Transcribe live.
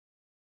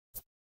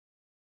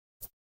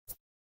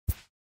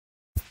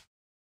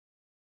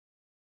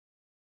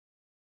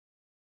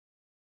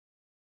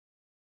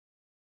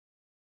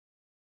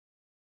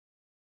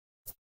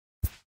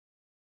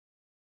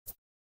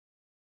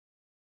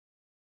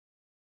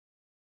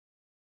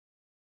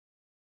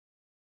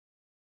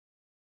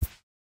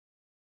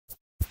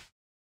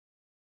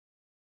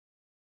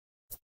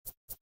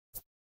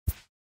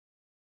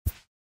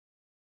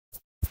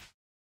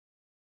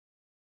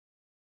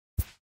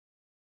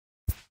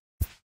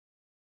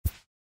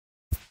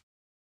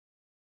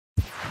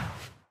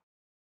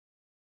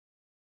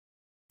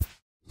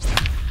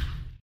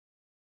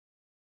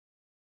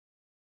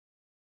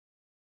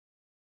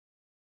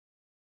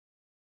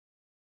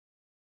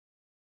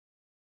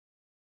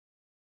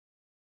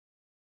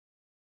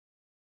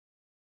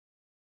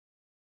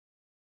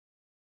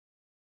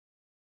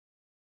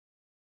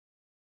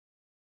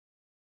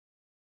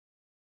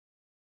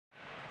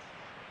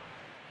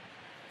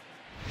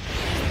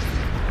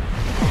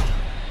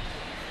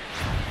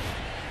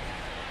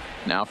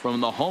Now from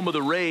the home of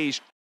the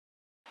Rays.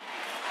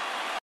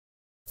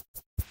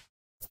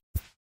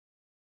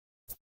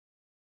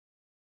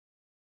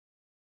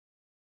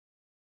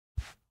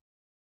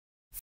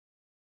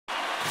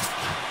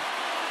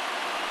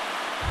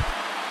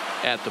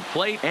 At the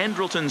plate,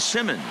 Andrelton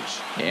Simmons.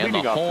 And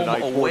the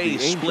home-away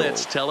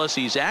splits tell us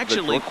he's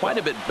actually quite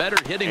a bit better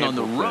hitting on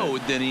the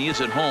road than he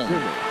is at home.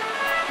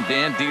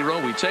 Dan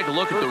Dero, we take a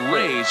look at the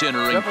Rays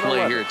entering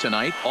play here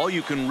tonight. All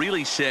you can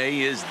really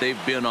say is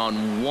they've been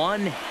on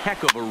one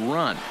heck of a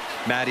run.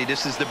 Matty,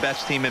 this is the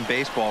best team in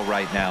baseball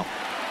right now.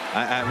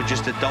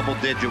 Just a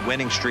double-digit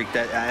winning streak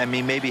that, I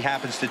mean, maybe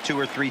happens to 2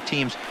 or 3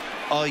 teams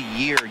a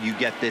year. You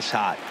get this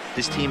hot.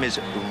 This team is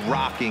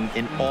rocking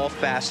in all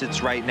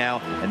facets right now,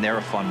 and they're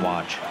a fun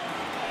watch.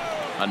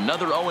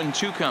 Another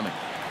 0-2 coming.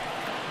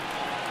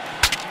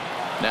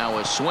 Now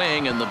a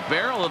swing, and the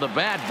barrel of the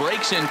bat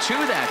breaks in 2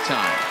 that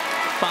time.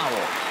 Foul.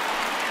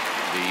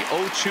 The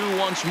 0-2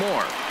 once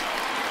more.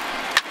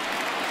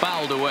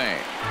 Fouled away.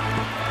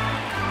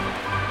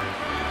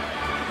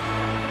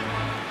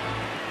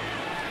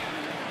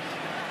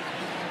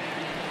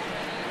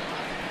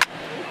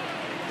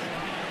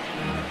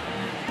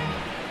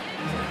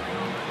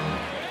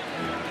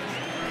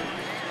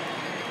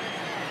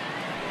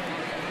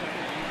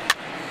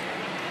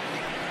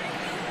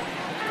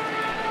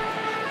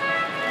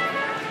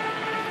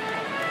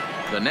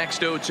 The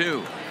next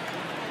 0-2.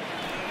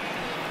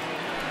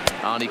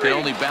 And he can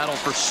only battle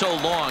for so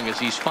long as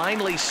he's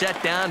finally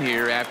set down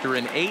here after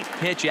an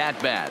 8-pitch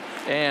at-bat.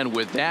 And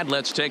with that,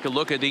 let's take a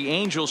look at the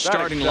Angels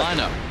starting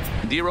lineup.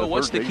 Dero,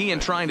 what's the key in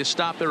trying to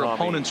stop their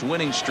opponent's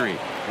winning streak?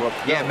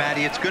 Yeah,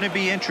 Matty, it's going to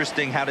be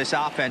interesting how this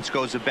offense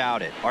goes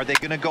about it. Are they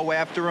going to go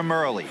after him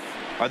early?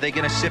 Are they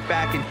going to sit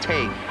back and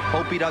take,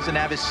 hope he doesn't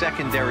have his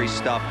secondary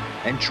stuff,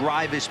 and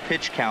drive his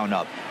pitch count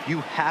up?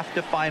 You have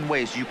to find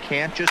ways. You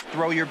can't just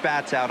throw your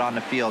bats out on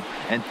the field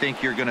and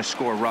think you're going to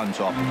score runs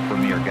off a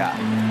premier guy.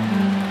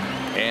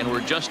 And we're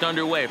just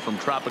underway from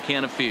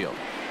Tropicana Field.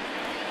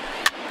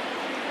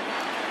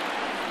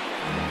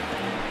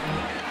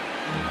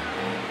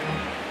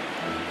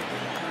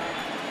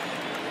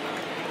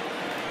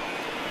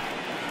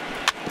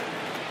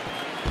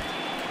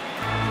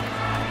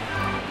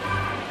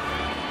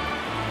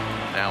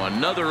 Now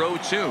another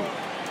 0-2.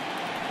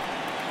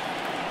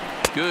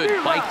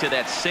 Good bite to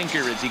that sinker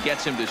as he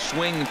gets him to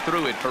swing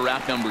through it for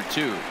out number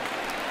 2.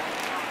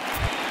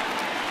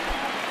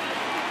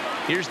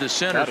 Here's the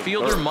center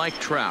fielder, Mike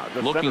Trout,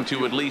 looking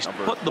to at least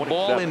put the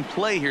ball in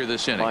play here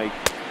this inning.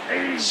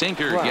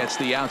 Sinker gets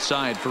the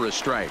outside for a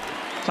strike.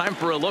 Time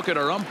for a look at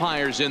our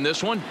umpires in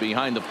this one.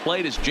 Behind the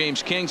plate is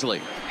James Kingsley.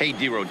 Hey,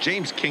 Dero,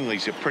 James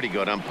Kingsley's a pretty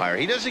good umpire.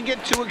 He doesn't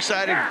get too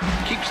excited,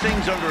 keeps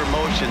things under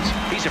emotions.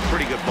 He's a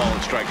pretty good ball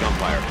and strike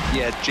umpire.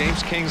 Yeah,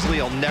 James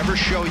Kingsley will never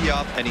show you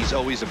up, and he's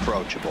always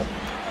approachable.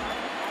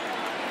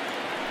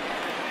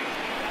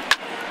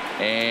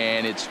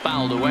 And it's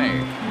fouled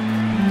away.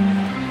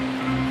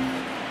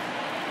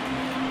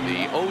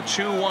 The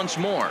 0-2 once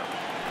more.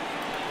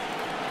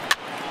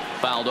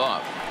 Fouled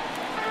off.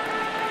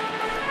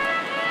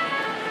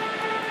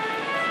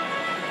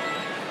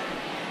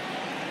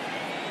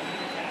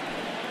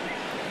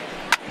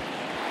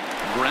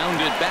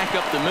 Grounded back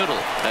up the middle.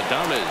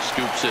 Adames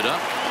scoops it up.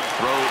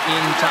 Throw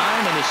in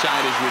time, and the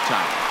side is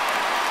retired.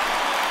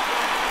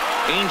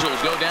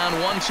 Angels go down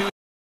 1-2.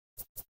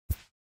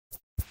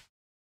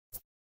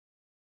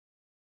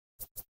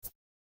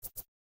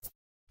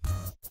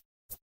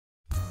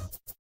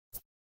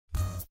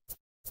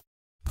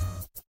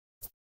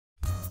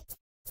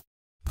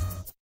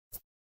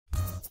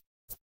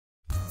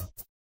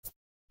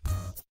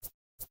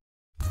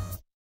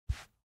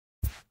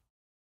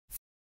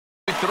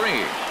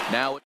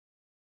 Now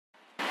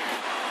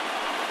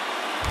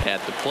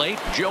at the plate,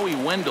 Joey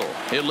Wendell.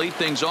 He'll lead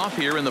things off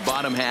here in the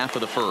bottom half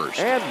of the first.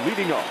 And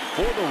leading off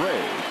for the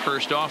Rays.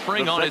 First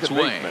offering on its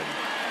way.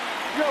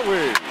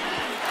 Joey.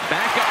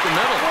 Back up the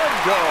middle.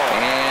 Wendell.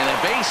 And a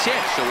base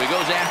hit. So he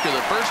goes after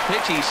the first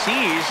pitch he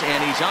sees,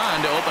 and he's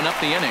on to open up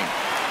the inning.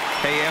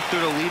 Hey, after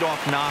the leadoff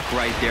knock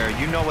right there,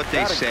 you know what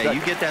they say. You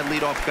get that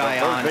leadoff guy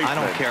on, I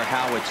don't care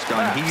how it's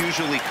done. He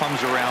usually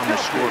comes around to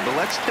score. But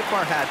let's tip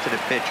our hat to the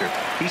pitcher.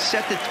 He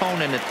set the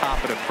tone in the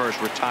top of the first,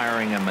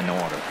 retiring him in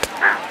order.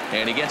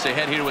 And he gets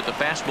ahead here with the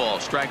fastball,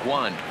 strike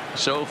 1.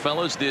 So,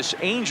 fellas, this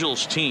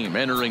Angels team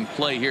entering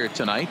play here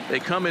tonight. They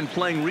come in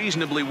playing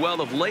reasonably well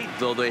of late,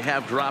 though they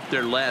have dropped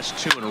their last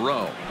 2 in a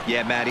row.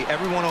 Yeah, Matty,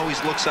 everyone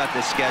always looks at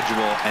the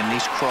schedule, and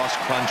these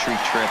cross-country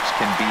trips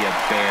can be a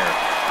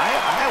bear.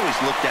 I always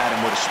looked at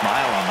him with a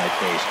smile on my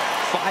face.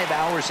 5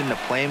 hours into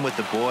playing with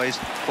the boys,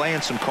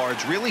 playing some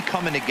cards, really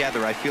coming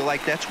together. I feel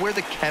like that's where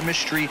the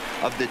chemistry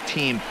of the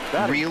team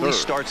really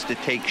starts to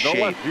take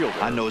shape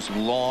on those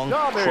long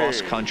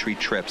cross-country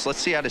trips. Let's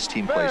see how this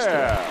team plays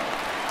today.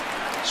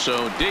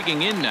 So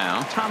digging in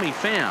now, Tommy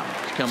Pham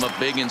come up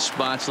big in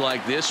spots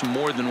like this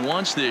more than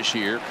once this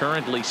year.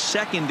 Currently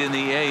second in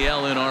the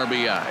AL in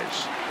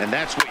RBIs. And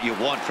that's what you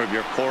want from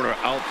your corner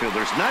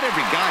outfielders. Not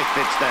every guy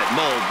fits that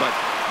mold, but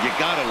You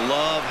gotta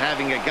love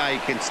having a guy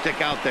who can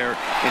stick out there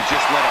and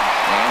just let him.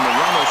 And the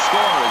run will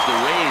score as the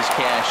Rays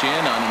cash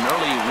in on an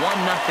early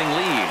 1-0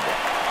 lead.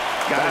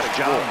 Got his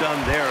job done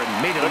there and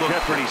made it look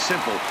pretty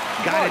simple.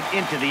 Got it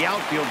into the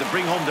outfield to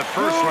bring home the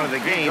first run of the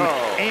game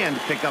and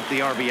pick up the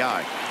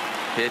RBI.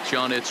 Pitch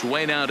on its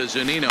way now to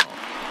Zunino.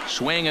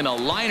 Swinging a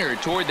liner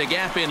toward the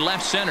gap in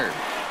left center.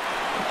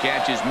 The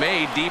catch is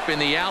made deep in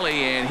the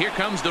alley, and here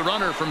comes the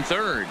runner from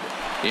third.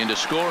 In to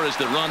score is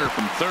the runner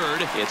from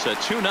third. It's a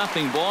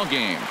 2-0 ball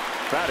game.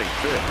 Batting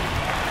fifth,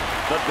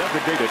 the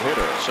designated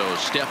hitter. So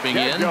stepping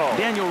in,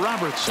 Daniel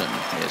Robertson,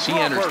 as he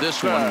enters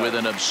this one with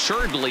an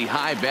absurdly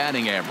high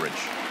batting average.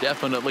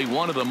 Definitely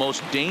one of the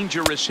most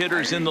dangerous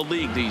hitters in the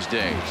league these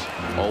days.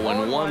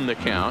 0-1 the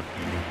count.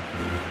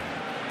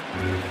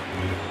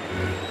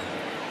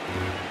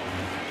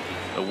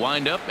 The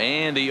windup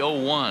and the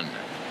 0-1.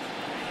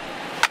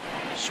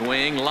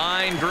 Swing,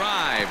 line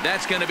drive.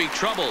 That's going to be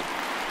trouble.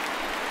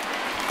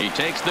 He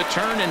takes the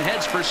turn and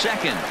heads for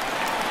second.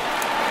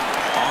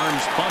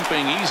 Arms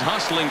pumping. He's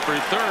hustling for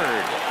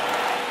third.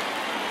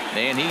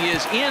 And he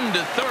is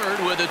into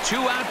third with a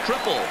 2-out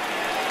triple.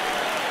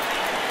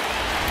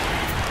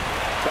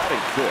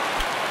 Batting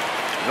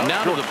fifth.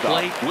 Now to the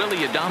plate,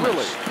 Willie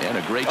Adames. And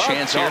a great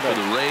chance here for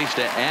the Rays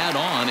to add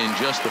on in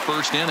just the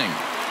first inning.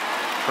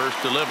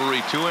 First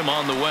delivery to him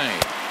on the way.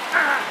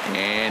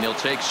 And he'll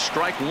take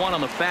strike one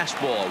on the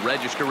fastball,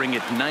 registering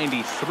at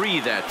 93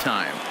 that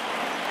time.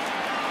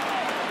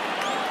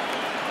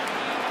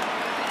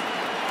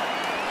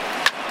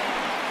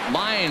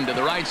 Line to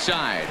the right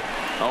side.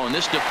 Oh, and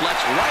this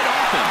deflects right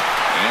off him.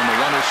 And the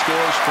runner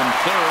scores from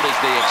third as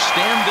they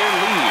extend their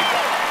lead.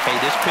 Hey,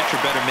 this pitcher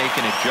better make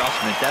an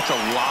adjustment. That's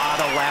a lot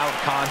of loud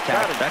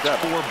contact. That's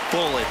 4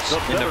 bullets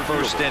in the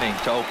first inning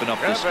to open up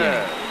this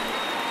game.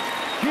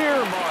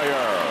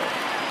 Kiermaier.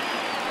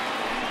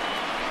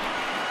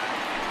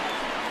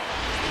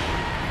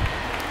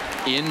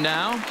 In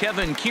now,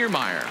 Kevin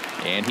Kiermaier.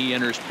 And he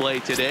enters play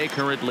today,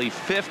 currently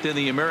 5th in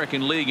the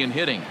American League in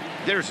hitting.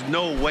 There's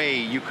no way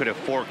you could have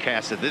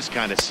forecasted this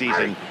kind of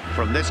season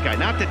from this guy.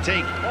 Not to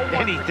take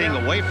anything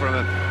away from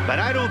him, but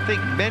I don't think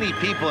many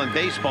people in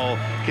baseball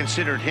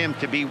considered him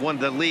to be one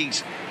of the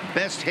league's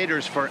best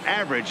hitters for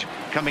average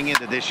coming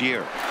into this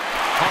year.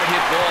 Hard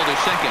hit ball to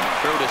second.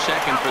 Throw to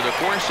second for the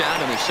force out,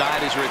 and the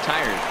side is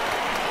retired.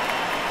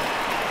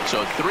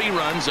 So 3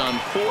 runs on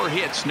 4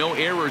 hits, no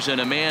errors, and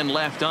a man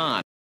left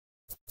on.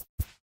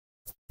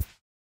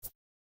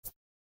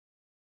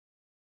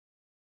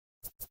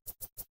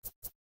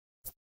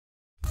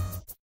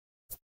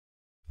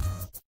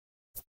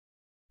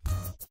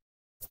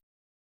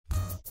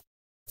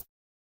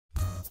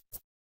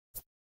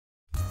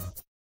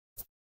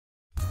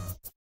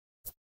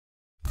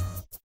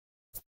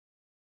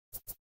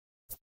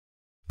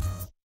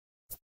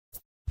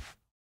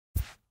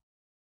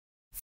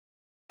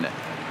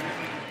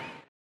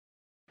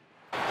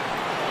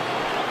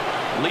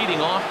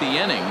 Leading off the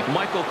inning,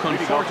 Michael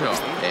Conforto,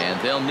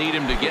 and they'll need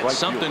him to get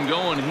something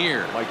going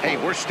here. Hey,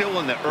 we're still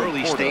in the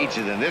early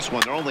stages in this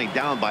one. They're only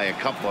down by a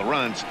couple of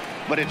runs,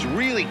 but it's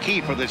really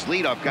key for this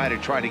leadoff guy to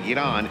try to get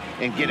on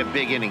and get a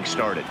big inning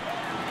started.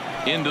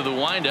 Into the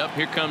windup,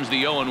 here comes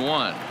the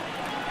 0-1.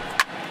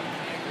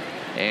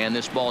 And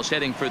this ball's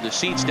heading for the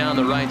seats down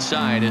the right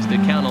side as the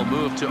count will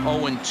move to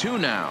 0-2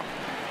 now.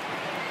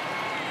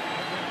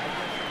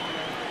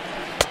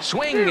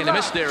 Swing and a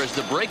miss there as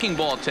the breaking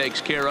ball takes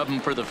care of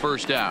him for the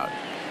first out.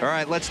 All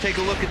right, let's take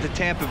a look at the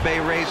Tampa Bay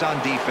Rays on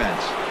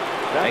defense.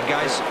 And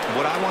guys,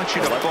 what I want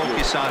you to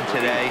focus on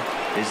today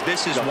is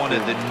this is one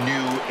of the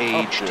new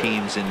age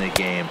teams in the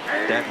game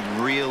that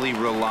really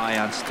rely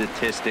on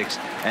statistics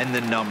and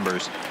the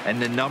numbers.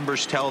 And the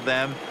numbers tell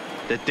them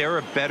that they're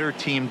a better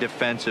team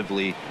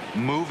defensively,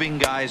 moving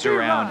guys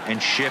around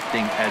and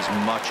shifting as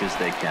much as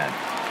they can.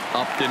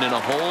 Upton in a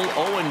hole,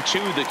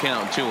 0-2 the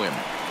count to him.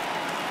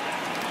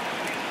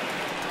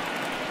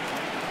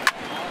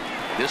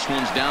 This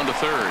one's down to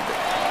third.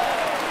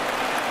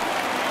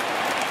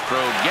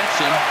 Throw gets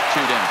him, 2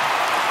 down.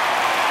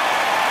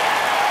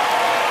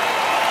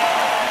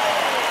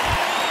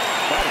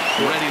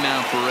 Ready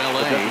now for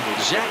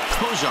L.A., Zach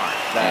Kozar.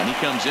 And he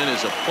comes in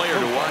as a player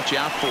to watch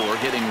out for,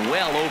 hitting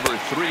well over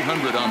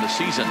 300 on the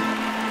season.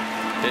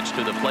 Pitch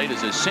to the plate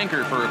is a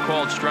sinker for a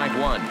called strike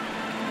one.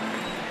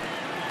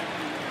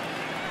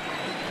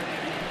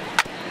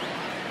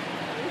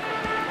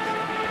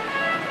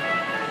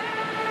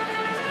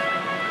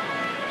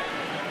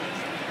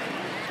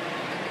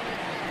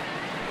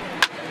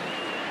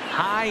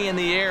 High in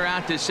the air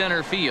out to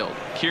center field.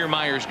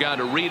 Kiermaier's got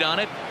a read on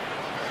it.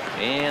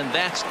 And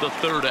that's the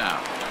third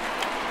out.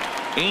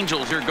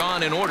 Angels are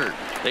gone in order.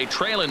 They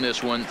trail in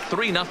this one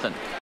 3-0.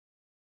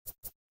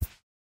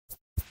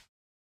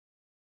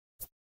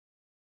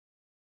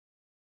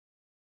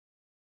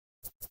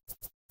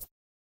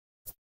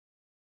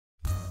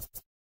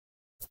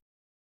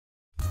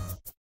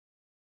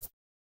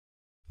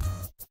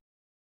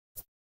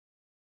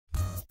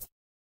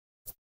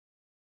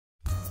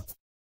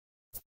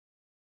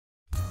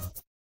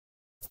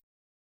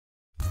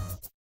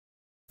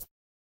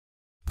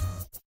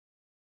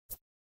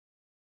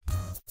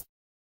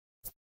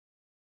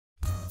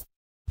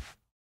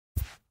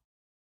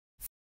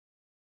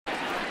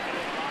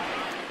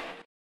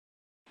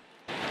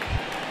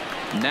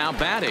 Now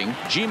batting,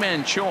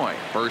 Ji-Man Choi.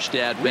 First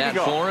at bat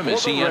for him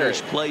as he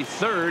enters play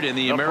third in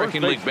the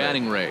American League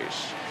batting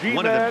race.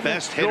 One of the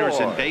best hitters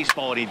in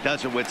baseball, and he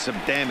does it with some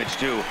damage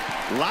too.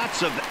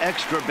 Lots of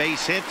extra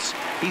base hits.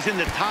 He's in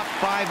the top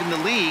 5 in the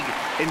league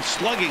in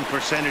slugging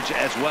percentage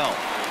as well.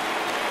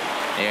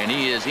 And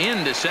he is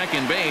into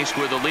second base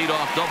with a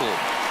leadoff double.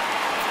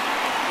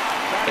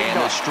 And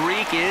the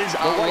streak is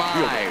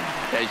alive.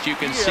 As you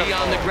can see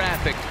on the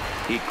graphic,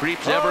 he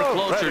creeps ever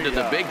closer to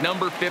the big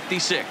number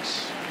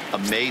 56.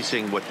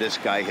 Amazing what this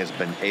guy has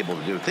been able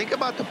to do. Think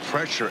about the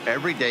pressure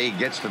every day he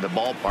gets to the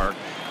ballpark.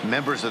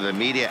 Members of the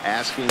media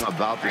asking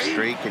about the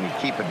streak. Can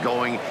he keep it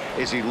going?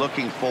 Is he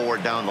looking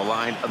forward down the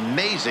line?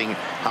 Amazing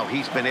how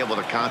he's been able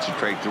to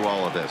concentrate through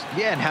all of this.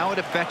 Yeah, and how it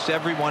affects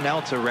everyone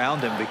else around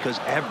him, because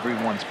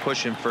everyone's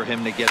pushing for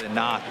him to get a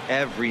knock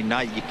every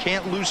night. You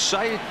can't lose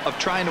sight of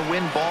trying to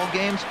win ball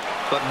games,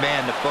 but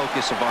man, the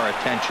focus of our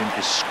attention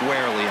is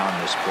squarely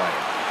on this play.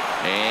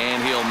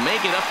 And he'll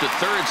make it up to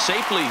third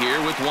safely here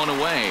with one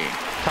away.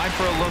 Time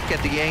for a look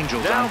at the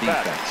Angels on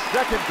defense.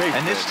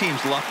 And this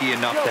team's lucky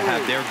enough to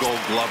have their Gold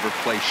Glover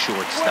play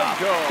shortstop,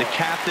 the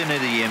captain of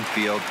the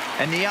infield,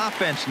 and the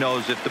offense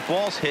knows if the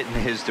ball's hitting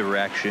his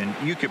direction,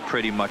 you could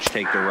pretty much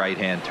take the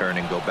right-hand turn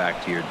and go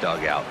back to your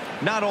dugout.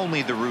 Not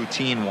only the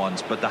routine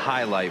ones, but the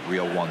highlight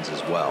reel ones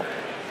as well.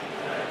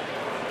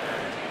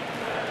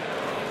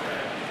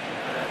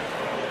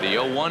 The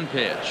 0-1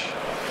 pitch.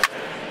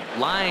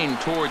 Line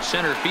towards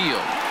center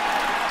field.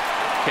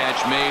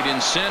 Catch made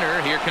in center.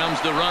 Here comes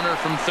the runner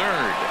from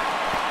third.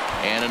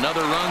 And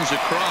another runs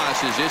across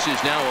as this is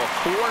now a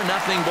 4-0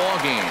 ball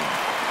game.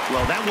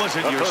 Well, that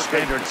wasn't your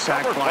standard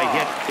sac fly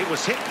hit. It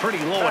was hit pretty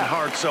low and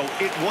hard, so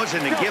it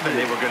wasn't a given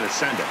they were going to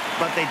send it.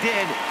 But they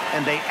did,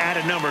 and they add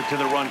a number to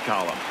the run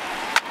column.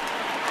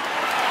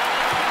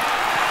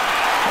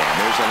 And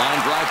there's a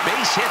line drive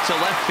base hit to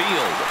left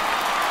field.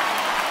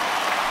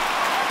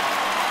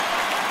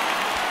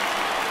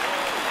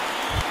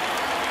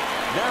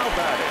 Now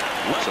batting.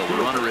 So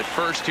the runner at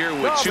first here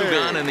with 2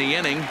 gone in the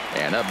inning.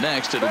 And up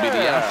next, it'll be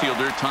the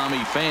outfielder, Tommy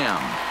Pham.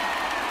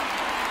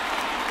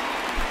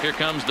 Here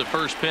comes the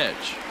first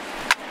pitch.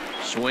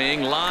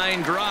 Swing,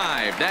 line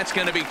drive. That's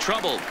going to be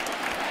trouble.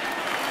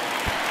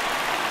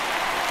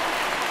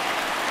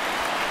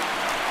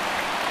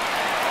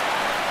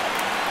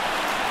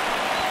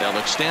 They'll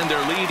extend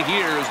their lead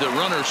here as the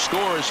runner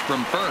scores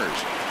from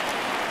first.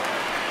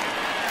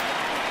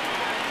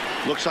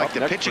 Looks like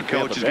the pitching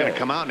coach is going to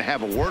come out and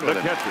have a word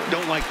with him.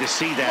 Don't like to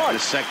see that in the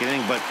second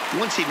inning, but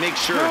once he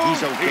makes sure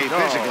he's okay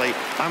physically,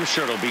 I'm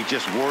sure it'll be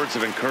just words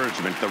of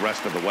encouragement the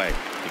rest of the way.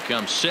 He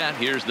comes set.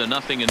 Here's the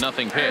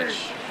 0-0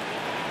 pitch.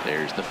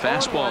 There's the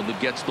fastball that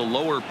gets the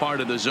lower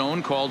part of the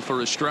zone, called for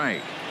a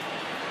strike.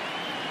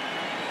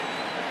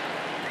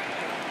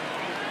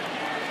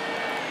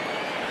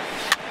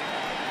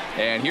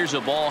 And here's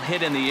a ball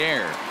hit in the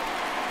air.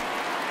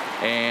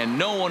 And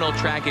no one will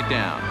track it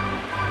down.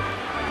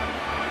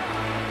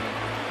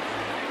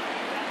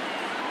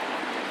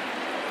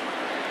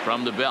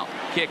 From the belt,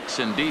 kicks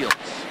and deals.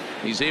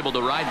 He's able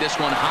to ride this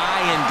one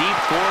high and deep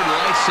toward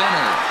right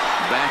center.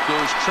 Back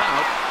goes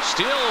Trout,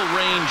 still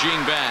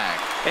ranging back.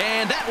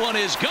 And that one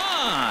is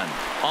gone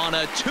on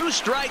a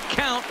 2-strike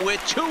count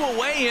with 2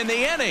 away in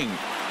the inning.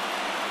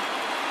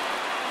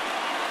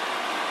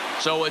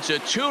 So it's a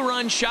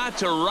 2-run shot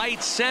to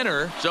right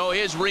center. So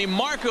his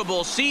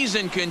remarkable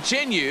season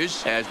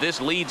continues as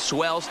this lead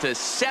swells to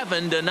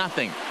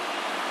 7-0.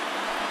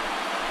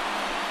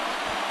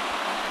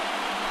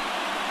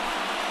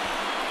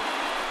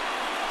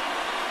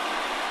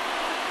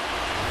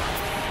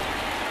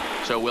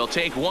 So we'll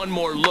take one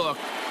more look,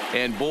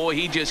 and boy,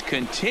 he just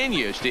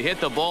continues to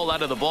hit the ball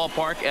out of the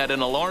ballpark at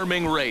an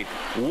alarming rate.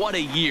 What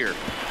a year.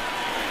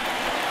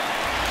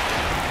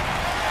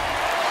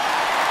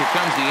 Here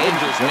comes the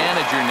Angels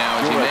manager now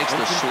as he makes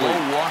the slow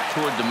walk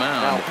toward the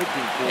mound.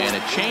 And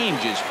a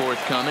change is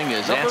forthcoming,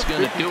 as that's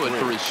going to do it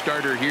for his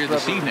starter here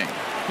this evening.